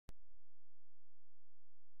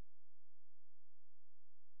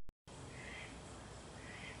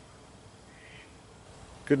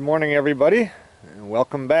Good morning, everybody, and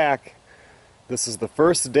welcome back. This is the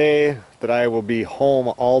first day that I will be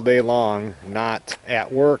home all day long, not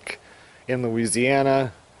at work in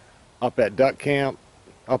Louisiana, up at duck camp,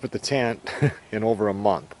 up at the tent in over a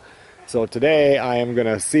month. So today I am going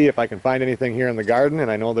to see if I can find anything here in the garden, and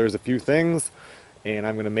I know there's a few things, and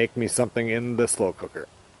I'm going to make me something in the slow cooker.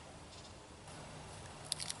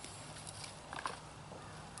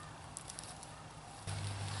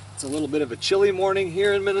 It's a little bit of a chilly morning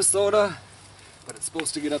here in Minnesota, but it's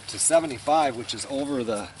supposed to get up to 75, which is over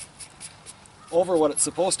what it's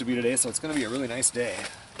supposed to be today, so it's going to be a really nice day.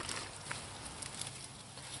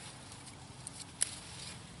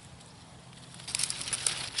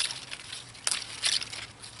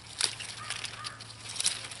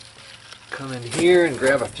 Come in here and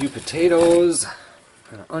grab a few potatoes,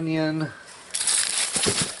 an onion.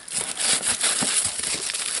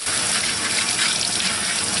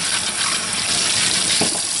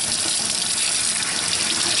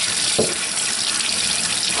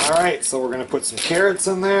 Alright, so we're going to put some carrots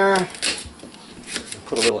in there,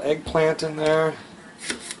 put a little eggplant in there,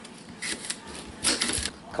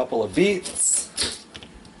 a couple of beets,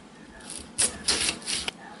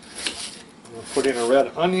 we'll put in a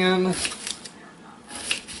red onion.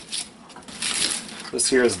 This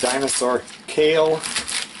here is dinosaur kale, a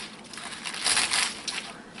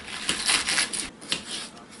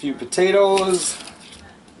few potatoes.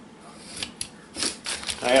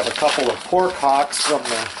 I have a couple of pork hocks from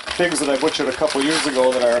the pigs that I butchered a couple years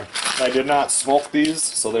ago I did not smoke these,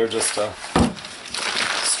 so they're just a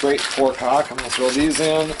straight pork hock. I'm going to throw these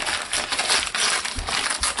in.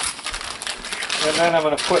 And then I'm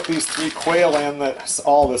going to put these 3 quail in.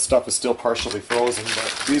 All this stuff is still partially frozen,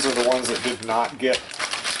 but these are the ones that did not get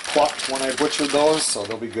plucked when I butchered those, so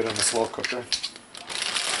they'll be good in the slow cooker.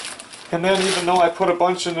 And then, even though I put a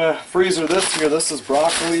bunch in the freezer this is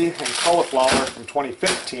broccoli and cauliflower from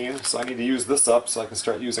 2015, so I need to use this up so I can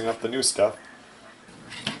start using up the new stuff.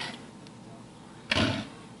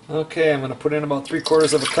 Okay, I'm going to put in about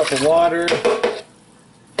 3/4 of a cup of water,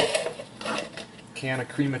 can of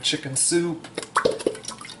cream of chicken soup,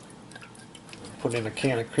 put in a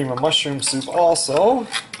can of cream of mushroom soup also.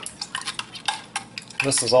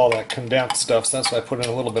 This is all that condensed stuff, so that's why I put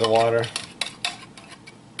in a little bit of water.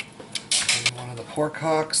 Pork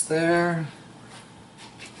hocks there,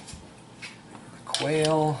 the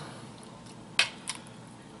quail,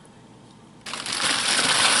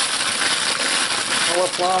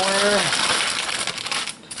 cauliflower,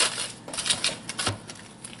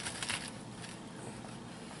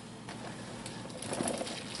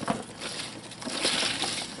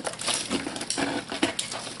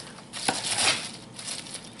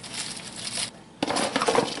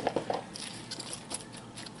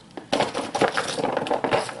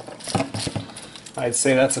 I'd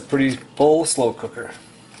say that's a pretty full slow cooker.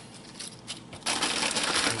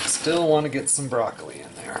 And I still want to get some broccoli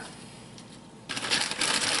in there.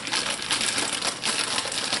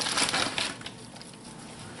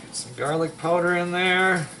 Get some garlic powder in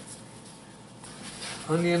there,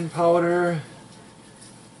 onion powder,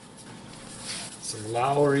 some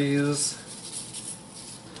Lowry's.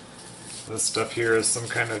 This stuff here is some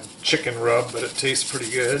kind of chicken rub, but it tastes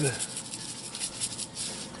pretty good.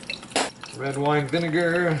 Red wine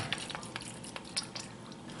vinegar,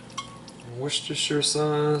 Worcestershire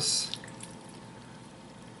sauce,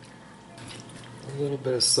 a little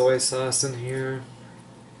bit of soy sauce in here.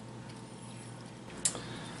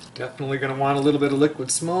 Definitely going to want a little bit of liquid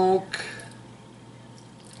smoke.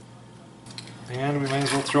 And we might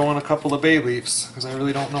as well throw in a couple of bay leaves, because I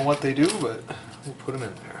really don't know what they do, but we'll put them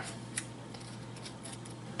in there.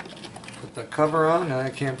 Put the cover on, and I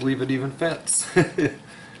can't believe it even fits.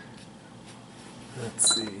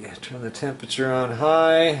 Let's see, turn the temperature on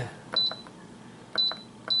high,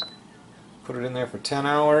 put it in there for 10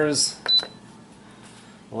 hours,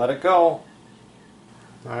 let it go.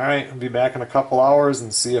 Alright, I'll be back in a couple hours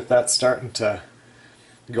and see if that's starting to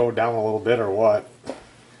go down a little bit or what.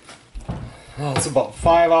 Well, it's about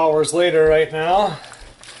 5 hours later right now,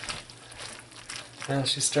 and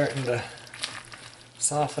she's starting to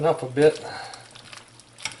soften up a bit.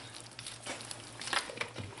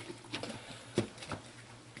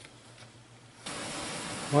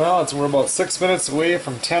 Well, we're about 6 minutes away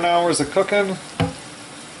from 10 hours of cooking.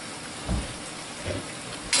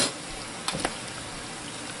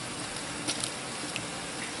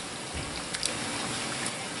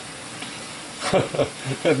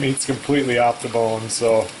 That meat's completely off the bone,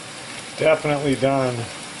 so definitely done.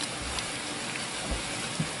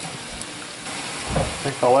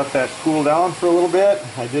 think I'll let that cool down for a little bit.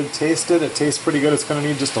 I did taste it. It tastes pretty good. It's going to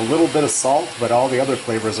need just a little bit of salt, but all the other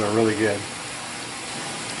flavors are really good.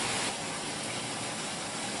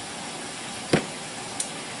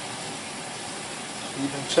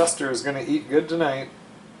 Even Chester is going to eat good tonight.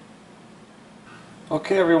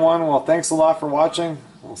 Okay everyone, well thanks a lot for watching.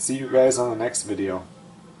 We'll see you guys on the next video.